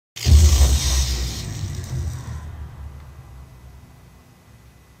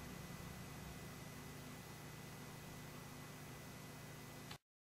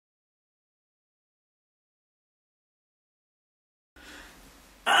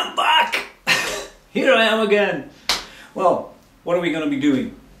Here I am again. Well, what are we going to be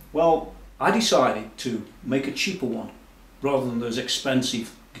doing? Well, I decided to make a cheaper one rather than those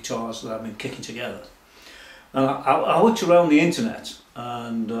expensive guitars that I've been kicking together. And I looked around the internet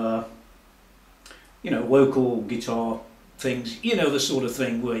and you know, local guitar things, you know, the sort of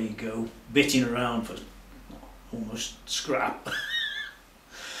thing where you go bitting around for almost scrap.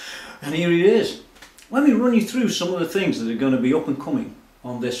 And here it is. Let me run you through some of the things that are going to be up and coming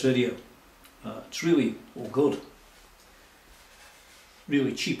on this video. It's really all good.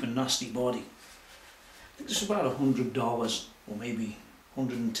 Really cheap and nasty body. I think it's about $100 or maybe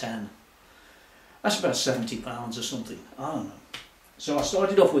 110. That's about £70 or something. I don't know. So I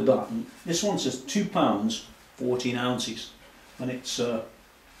started off with that, and this one says £2 14 ounces, and it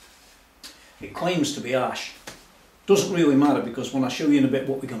claims to be ash. Doesn't really matter, because when I show you in a bit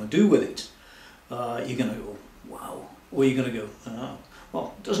what we're going to do with it, you're going to go, wow, or you're going to go, oh.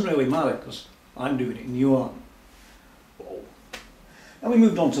 Well, it doesn't really matter because I'm doing it and you aren't. Whoa. And we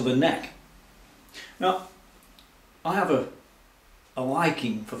moved on to the neck. Now, I have a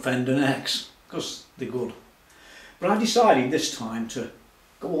liking for Fender necks because they're good. But I decided this time to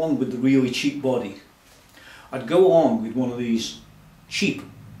go on with the really cheap body. I'd go on with one of these cheap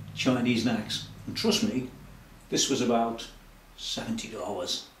Chinese necks. And trust me, this was about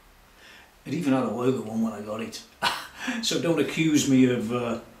 $70. It even had a logo on when I got it. So don't accuse me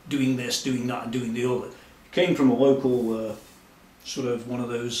of doing this, doing that and doing the other. It came from a local sort of one of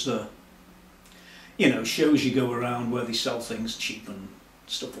those you know, shows you go around where they sell things cheap and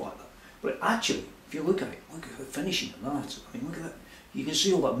stuff like that. But actually, if you look at it, look at the finishing of that. I mean, look at that. You can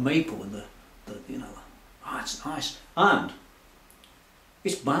see all that maple in the you know, it's nice. And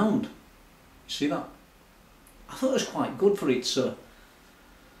it's bound. You see that? I thought it was quite good for its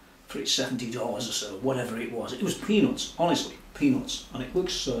 $70 or so, whatever it was. It was peanuts, honestly, peanuts, and it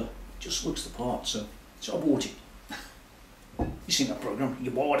looks just looks the part. So I bought it. You seen that program?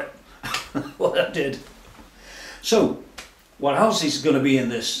 You bought it. Well, I did. So, what else is going to be in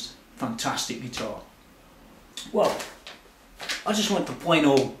this fantastic guitar? Well, I just went for plain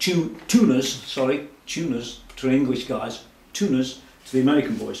old tuners to the English guys, tuners to the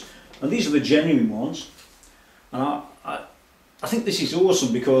American boys, and these are the genuine ones. And I think this is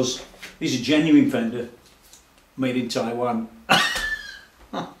awesome because these are genuine Fender, made in Taiwan.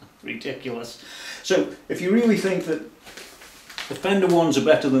 Ridiculous. So if you really think that the Fender ones are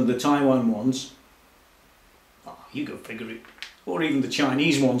better than the Taiwan ones, oh, you go figure it. Or even the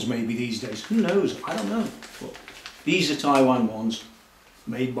Chinese ones maybe these days. Who knows? I don't know. But these are Taiwan ones,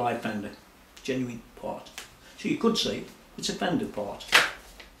 made by Fender. Genuine part. So you could say it's a Fender part.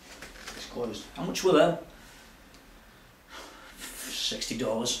 It's closed. How much were they?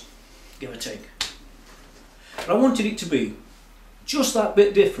 $60, give or take. But I wanted it to be just that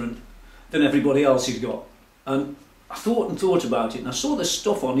bit different than everybody else has got. And I thought about it, and I saw this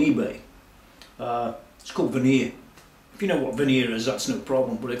stuff on eBay. It's called veneer. If you know what veneer is, that's no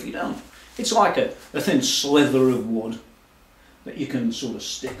problem, but if you don't, it's like a thin slither of wood that you can sort of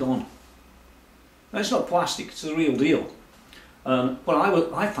stick on. Now, it's not plastic, it's the real deal.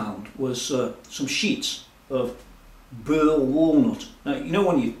 What I found was some sheets of burl walnut. Now, you know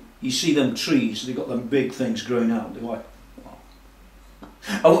when you see them trees, they've got them big things growing out, they're like, well,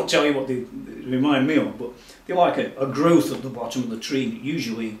 I won't tell you what they remind me of, but they're like a growth at the bottom of the tree,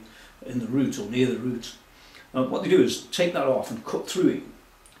 usually in the root or near the root. What they do is take that off and cut through it,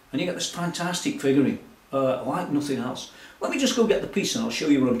 and you get this fantastic figuring, like nothing else. Let me just go get the piece and I'll show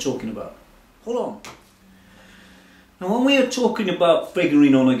you what I'm talking about. Hold on. Now, when we are talking about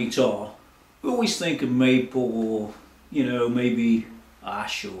figuring on a guitar, we always think of maple or, you know, maybe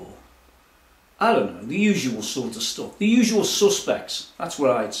ash or, I don't know, the usual sort of stuff. The usual suspects, that's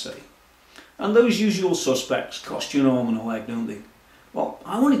what I'd say. And those usual suspects cost you an arm and a leg, don't they? Well,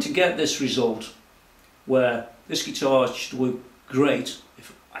 I wanted to get this result where this guitar should look great,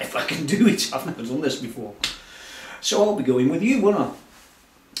 if I can do it. I've never done this before. So I'll be going with you, won't I?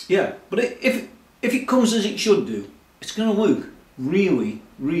 Yeah, but if it comes as it should do, it's going to look really,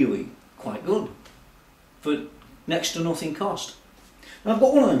 really quite good for next to nothing cost. Now, I've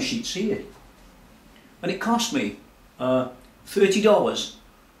got one of them sheets here, and it cost me $30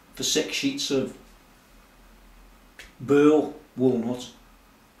 for 6 sheets of burl walnut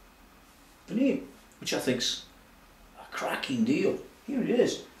veneer, which I think's a cracking deal. Here it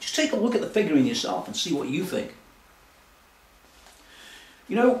is. Just take a look at the figuring yourself and see what you think.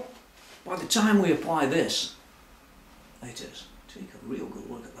 You know, by the time we apply this, it is. Take a real good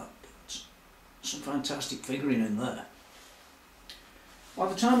look at that. Some fantastic figuring in there. By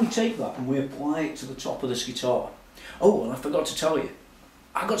the time we take that and we apply it to the top of this guitar, oh, and I forgot to tell you,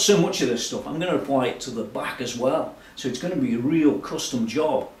 I got so much of this stuff, I'm going to apply it to the back as well. So it's going to be a real custom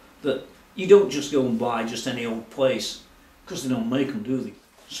job that you don't just go and buy just any old place, because they don't make them, do they?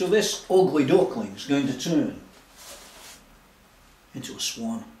 So this ugly duckling is going to turn into a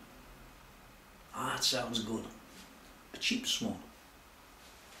swan. Ah, that sounds good. A cheap swan.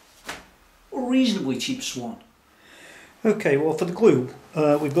 A reasonably cheap swan. Okay, well for the glue,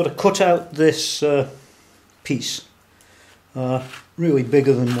 we've got to cut out this piece. Really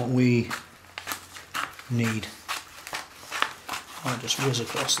bigger than what we need. I'll just whiz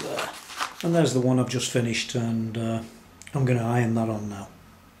across there. And there's the one I've just finished, and I'm going to iron that on now.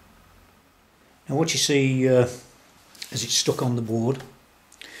 Now what you see as it's stuck on the board,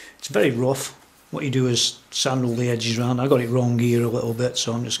 it's very rough. What you do is sand all the edges around. I got it wrong here a little bit,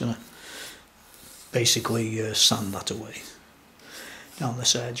 so I'm just going to basically sand that away down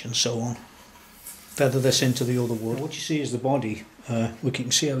this edge and so on. Feather this into the other wood. What you see is the body. Look, you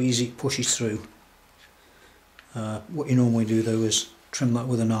can see how easy it pushes through. What you normally do though is trim that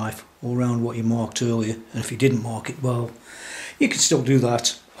with a knife all around what you marked earlier, and if you didn't mark it, well, you can still do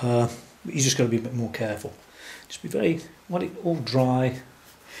that, but you just got to be a bit more careful. Just be very, let it all dry.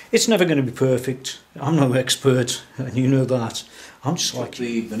 It's never going to be perfect. I'm no expert, and you know that. I'm just like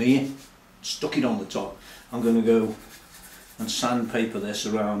the veneer, stuck it on the top. I'm going to go and sandpaper this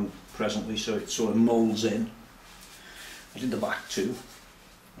around presently so it sort of moulds in. I did the back too.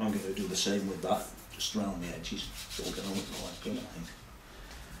 I'm going to do the same with that, just around the edges. It's all going to look like good, I think.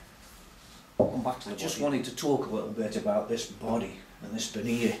 Come back to the body. I just wanted to talk a little bit about this body and this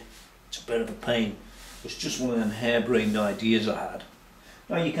veneer. It's a bit of a pain. It's just one of them harebrained ideas I had.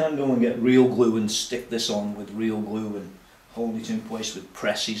 Now you can go and get real glue and stick this on with real glue and hold it in place with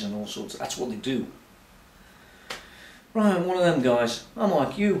presses and all sorts. That's what they do. Right, I'm one of them guys. I'm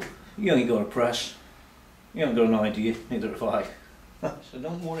like you. You ain't got a press. You haven't got an idea, neither have I. So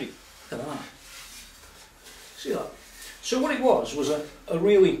don't worry. Look at that. See that? So what it was a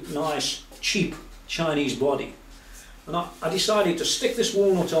really nice, cheap Chinese body. And I decided to stick this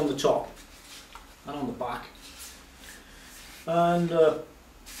walnut on the top and on the back. And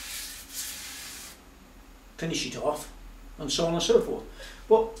finish it off, and so on and so forth.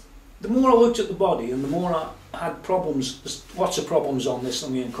 But the more I looked at the body and the more I had problems, there's lots of problems on this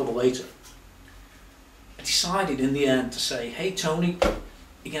I'm going to uncover later, I decided in the end to say, hey Tony,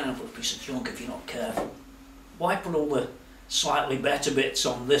 you're going to have a piece of junk if you're not careful. Why put all the slightly better bits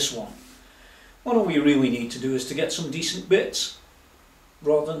on this one? What all we really need to do is to get some decent bits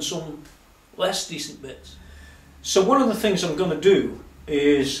rather than some less decent bits. So one of the things I'm going to do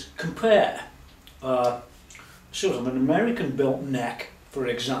is compare sort of an American built neck, for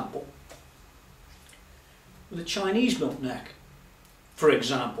example, with a Chinese built neck, for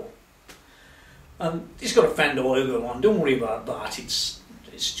example. And it's got a Fender logo on, don't worry about that, it's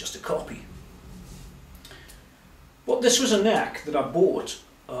just a copy. But this was a neck that I bought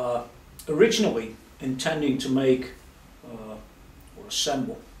originally intending to make or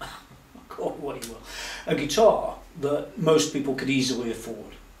assemble, call it what you will, a guitar that most people could easily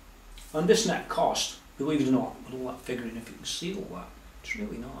afford. And this neck cost, believe it or not, with all that figuring, if you can see all that, it's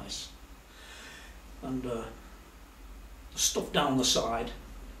really nice. And the stuff down the side,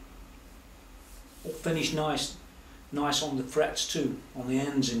 all finished nice on the frets too, on the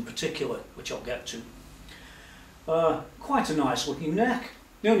ends in particular, which I'll get to. Quite a nice looking neck.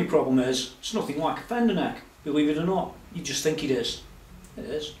 The only problem is, it's nothing like a Fender neck, believe it or not. You just think it is. It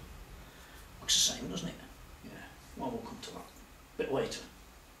is. Looks the same, doesn't it? Yeah, well, we'll come to that a bit later.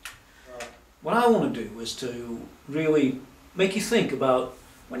 What I want to do is to really make you think about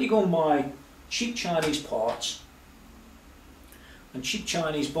when you go and buy cheap Chinese parts and cheap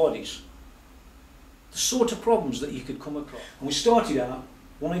Chinese bodies, the sort of problems that you could come across. And we started out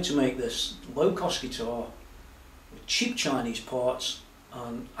wanting to make this low-cost guitar with cheap Chinese parts,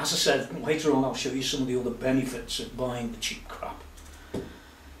 and as I said, later on I'll show you some of the other benefits of buying the cheap crap.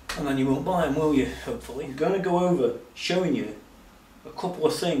 And then you won't buy them, will you, hopefully? I'm going to go over showing you a couple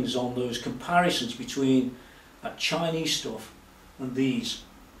of things on those comparisons between that Chinese stuff and these,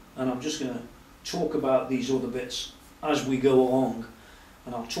 and I'm just going to talk about these other bits as we go along,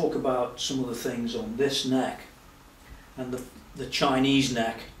 and I'll talk about some of the things on this neck and the Chinese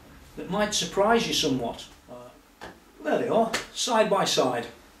neck that might surprise you somewhat. There they are, side by side,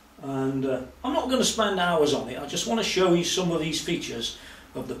 and I'm not going to spend hours on it. I just want to show you some of these features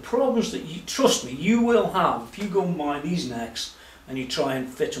of the problems that you, trust me, you will have if you go and buy these necks and you try and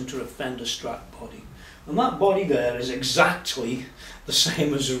fit them to a Fender Strat body. And that body there is exactly the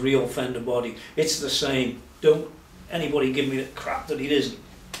same as a real Fender body. It's the same. Don't anybody give me the crap that it isn't.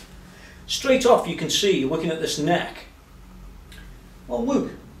 Straight off you can see, looking at this neck, Well,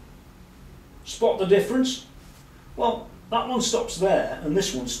 look, spot the difference? Well, that one stops there and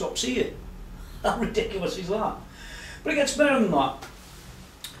this one stops here. How ridiculous is that? But it gets better than that.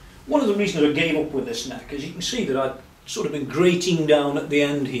 One of the reasons I gave up with this neck is you can see that I've sort of been grating down at the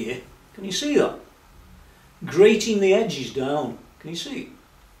end here. Can you see that? Grating the edges down. Can you see?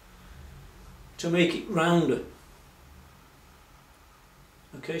 To make it rounder.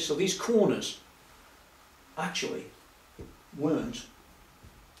 Okay, so these corners actually weren't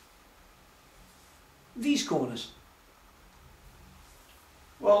these corners.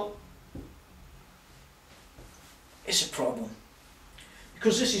 Well, it's a problem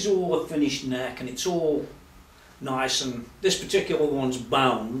because this is all a finished neck and it's all nice, and this particular one's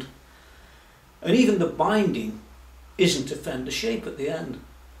bound, and even the binding isn't a fender shape at the end.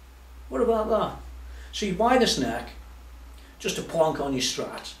 What about that? So you buy this neck just to plonk on your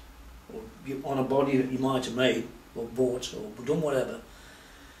Strat or on a body that you might have made or bought or done whatever,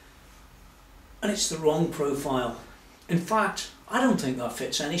 and it's the wrong profile. In fact, I don't think that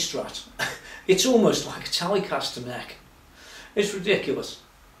fits any Strat. It's almost like a Telecaster neck. It's ridiculous.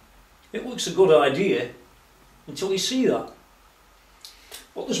 It looks a good idea until you see that.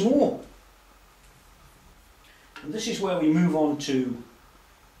 But there's more. And this is where we move on to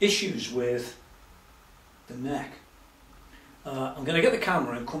issues with the neck. I'm going to get the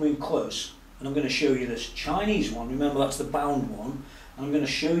camera and come in close, and I'm going to show you this Chinese one. Remember, that's the bound one. And I'm going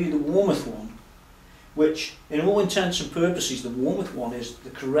to show you the Warmouth one, which in all intents and purposes the Warmouth one is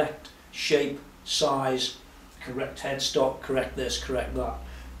the correct shape, size, correct headstock, correct this, correct that,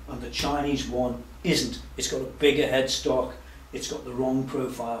 and the Chinese one isn't. It's got a bigger headstock, it's got the wrong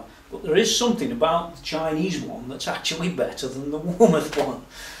profile, but there is something about the Chinese one that's actually better than the Warmouth one,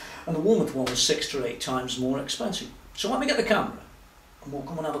 and the Warmouth one was 6 to 8 times more expensive. So let me get the camera and we'll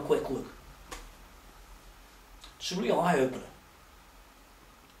come and have a quick look. It's a real eye-opener.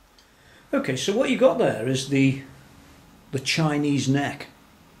 Okay, so what you got there is the Chinese neck.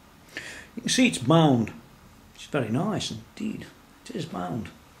 You can see it's bound. It's very nice indeed. It is bound.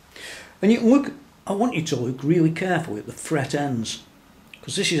 And you can look, I want you to look really carefully at the fret ends,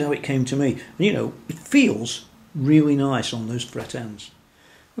 because this is how it came to me. And you know, it feels really nice on those fret ends.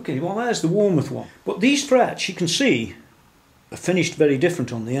 Okay, well there's the Warmouth one. But these frets, you can see, are finished very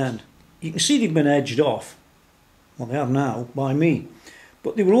different on the end. You can see they've been edged off. Well, they have now, by me.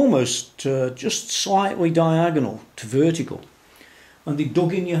 But they were almost just slightly diagonal to vertical. And they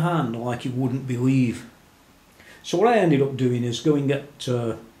dug in your hand like you wouldn't believe. So what I ended up doing is go and get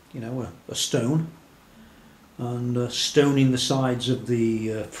you know, a stone and stoning the sides of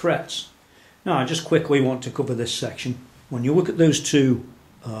the frets. Now I just quickly want to cover this section. When you look at those two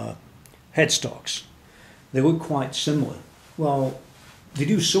headstocks, they look quite similar. Well, they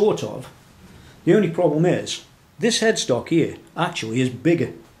do sort of. The only problem is this headstock here actually is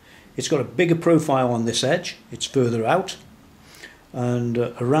bigger. It's got a bigger profile on this edge, it's further out, and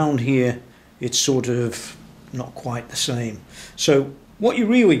around here it's sort of not quite the same. So what you're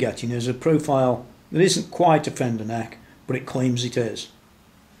really getting is a profile that isn't quite a fender neck, but it claims it is.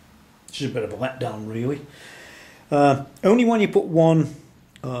 It's just a bit of a letdown really. Only when you put one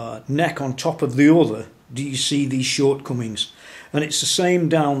neck on top of the other do you see these shortcomings, and it's the same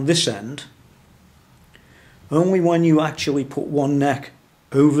down this end. Only when you actually put one neck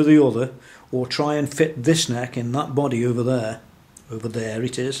over the other, or try and fit this neck in that body over there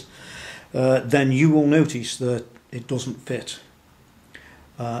it is, then you will notice that it doesn't fit.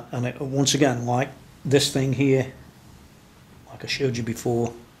 And it, once again, like this thing here, like I showed you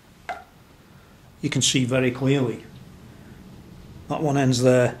before, you can see very clearly. That one ends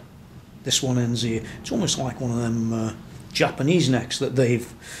there, this one ends here. It's almost like one of them Japanese necks that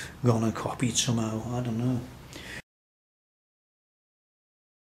they've gone and copied somehow, I don't know.